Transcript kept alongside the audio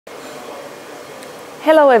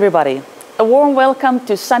Hello everybody. A warm welcome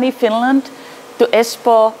to sunny Finland, to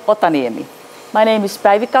Espoo, Otaniemi. My name is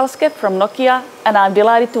Päivi Kalske from Nokia and I'm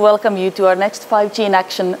delighted to welcome you to our next 5G in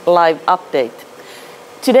Action live update.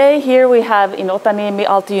 Today here we have in Otaniemi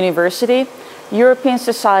Aalto University, European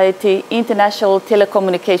Society, International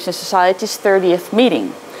Telecommunication Society's 30th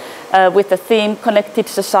meeting with the theme Connected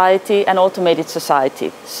Society and Automated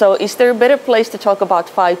Society. So is there a better place to talk about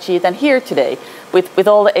 5G than here today with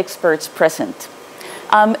all the experts present?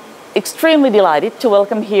 I'm extremely delighted to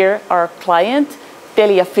welcome here our client,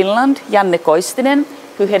 Telia Finland, Janne Koistinen,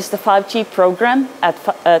 who heads the 5G program at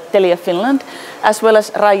Telia Finland, as well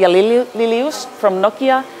as Raija Lilius from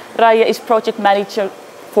Nokia. Raija is project manager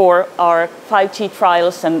for our 5G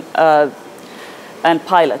trials and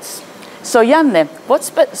pilots. So Janne,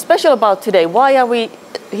 what's special about today? Why are we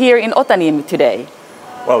here in Otaniemi today?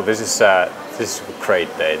 Well, this is a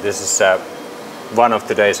great day. This is one of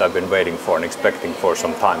the days I've been waiting for and expecting for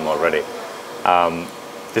some time already.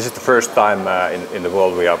 This is the first time in the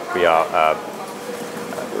world we are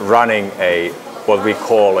running what we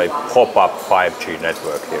call a pop-up 5G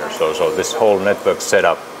network here. So this whole network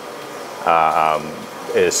setup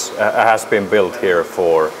has been built here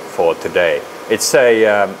for today. It's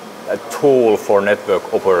a tool for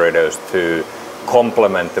network operators to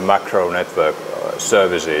complement the macro network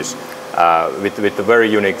services with the very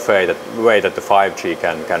unique way that the 5G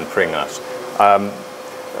can bring us.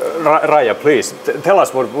 Raija, please tell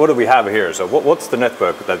us what do we have here? So what's the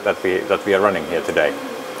network that we are running here today?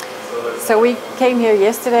 So we came here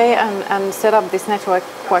yesterday and set up this network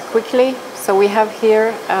quite quickly. So we have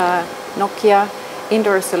here Nokia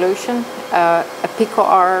indoor solution, a Pico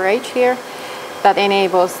RRH here, that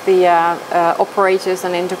enables the operators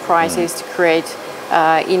and enterprises to create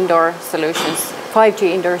indoor solutions, 5G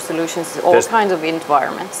indoor solutions, all kinds of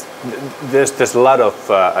environments. There's a lot of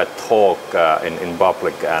talk in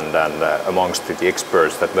public and amongst the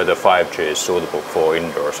experts that whether 5G is suitable for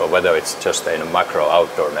indoors or whether it's just a macro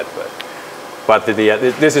outdoor network. But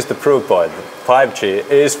this is the proof point. 5G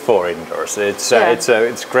is for indoors.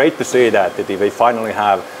 It's great to see that we finally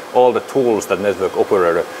have all the tools that network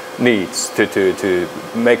operator needs to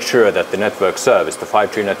make sure that the network service, the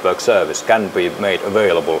 5G network service, can be made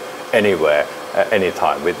available anywhere,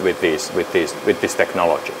 anytime with this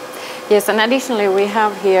technology. Yes, and additionally we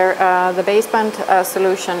have here the baseband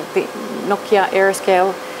solution, the Nokia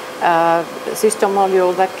AirScale system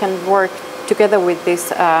module that can work together with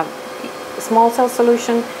this small cell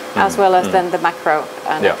solution as well as then the macro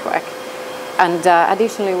network. And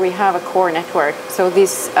additionally, we have a core network. So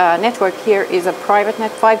this network here is a private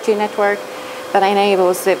 5G network that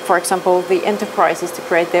enables, for example, the enterprises to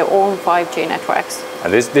create their own 5G networks.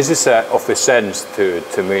 And this is of a sense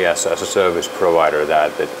to me as a service provider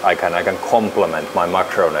that I can complement my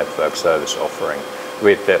macro network service offering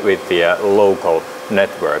with the local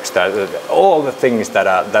networks. That all the things that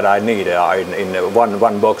I need are in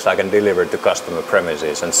one box. I can deliver to customer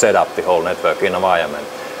premises and set up the whole network environment.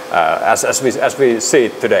 As we see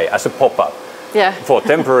it today, as a pop-up for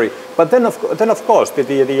temporary. But then of course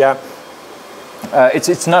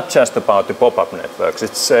it's not just about the pop-up networks.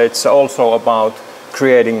 It's also about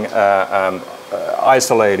creating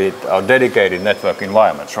isolated or dedicated network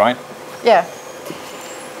environments, right? Yeah.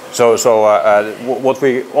 So what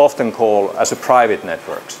we often call as a private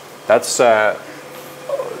networks. That's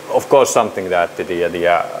of course something that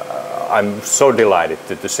I'm so delighted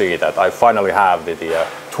to see that I finally have the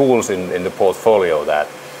tools in the portfolio that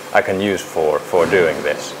I can use for doing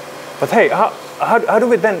this. But hey, how do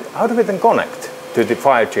we then connect to the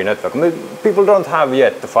 5G network? I mean, people don't have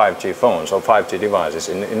yet the 5G phones or 5G devices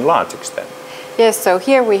in large extent. Yes, so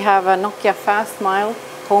here we have a Nokia FastMile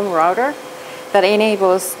home router that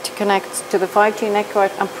enables to connect to the 5G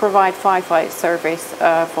network and provide Wi-Fi service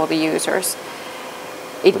for the users.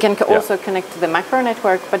 It can also connect to the macro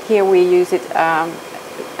network, but here we use it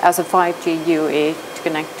as a 5G UE to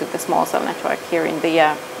connect to the small cell network here in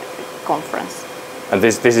the conference. And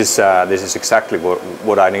this is exactly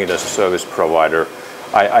what I need as a service provider.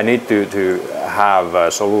 I need to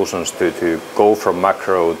have solutions to go from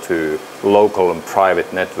macro to local and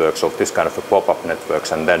private networks of this kind of a pop-up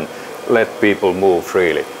networks, and then let people move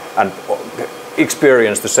freely and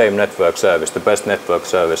experience the same network service, the best network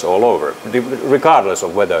service all over, regardless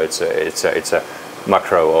of whether it's a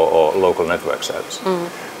macro or local network service.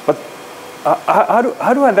 But how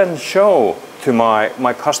do I then show to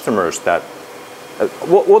my customers that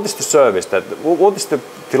what is the service what is the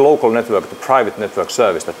local network, the private network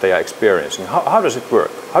service that they are experiencing? How does it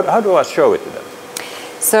work? How do I show it to them?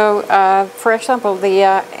 So, for example, the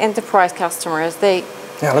enterprise customers, they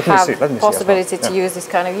have possibility to use this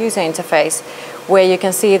kind of user interface where you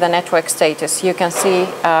can see the network status, you can see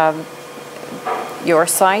your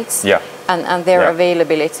sites and their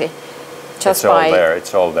availability. Just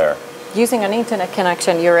it's all there. Using an internet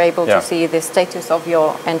connection, you're able to see the status of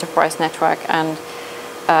your enterprise network, and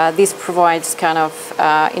this provides kind of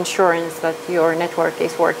insurance that your network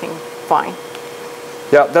is working fine.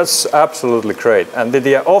 Yeah, that's absolutely great. And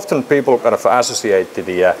often people kind of associate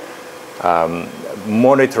the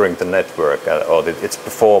monitoring the network or its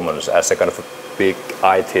performance as a kind of a big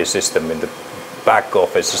IT system in the back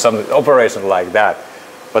office or some operation like that.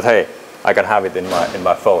 But hey, I can have it in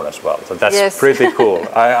my phone as well. So that's pretty cool.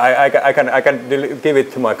 I can give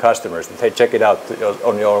it to my customers and hey, check it out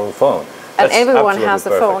on your own phone. And everyone has a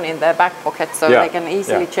phone in their back pocket, so they can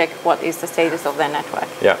easily check what is the status of their network.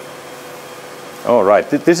 Yeah. All right.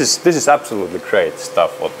 This is absolutely great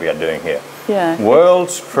stuff what we are doing here. Yeah.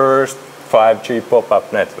 World's first 5G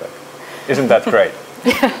pop-up network. Isn't that great?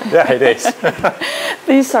 Yeah, it is.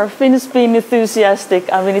 These are Finns being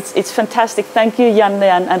enthusiastic. I mean, it's fantastic. Thank you, Janne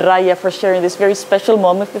and Raija, for sharing this very special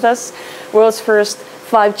moment with us. World's first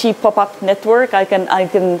 5G pop-up network. I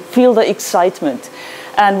can feel the excitement.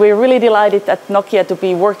 And we're really delighted at Nokia to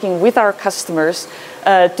be working with our customers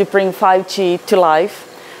to bring 5G to life.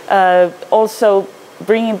 Also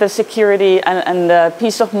bringing the security and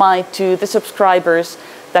peace of mind to the subscribers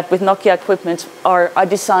that with Nokia equipment are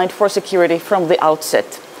designed for security from the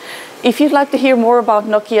outset. If you'd like to hear more about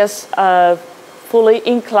Nokia's fully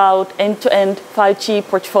in-cloud, end-to-end 5G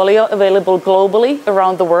portfolio available globally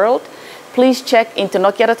around the world, please check into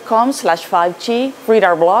nokia.com/5G, read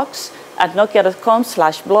our blogs at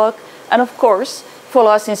nokia.com/blog, and of course,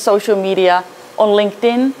 follow us in social media on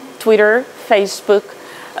LinkedIn, Twitter, Facebook,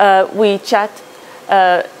 WeChat,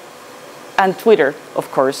 and Twitter, of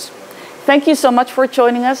course. Thank you so much for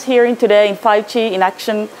joining us here today in 5G in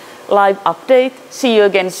Action Live Update. See you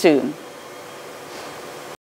again soon.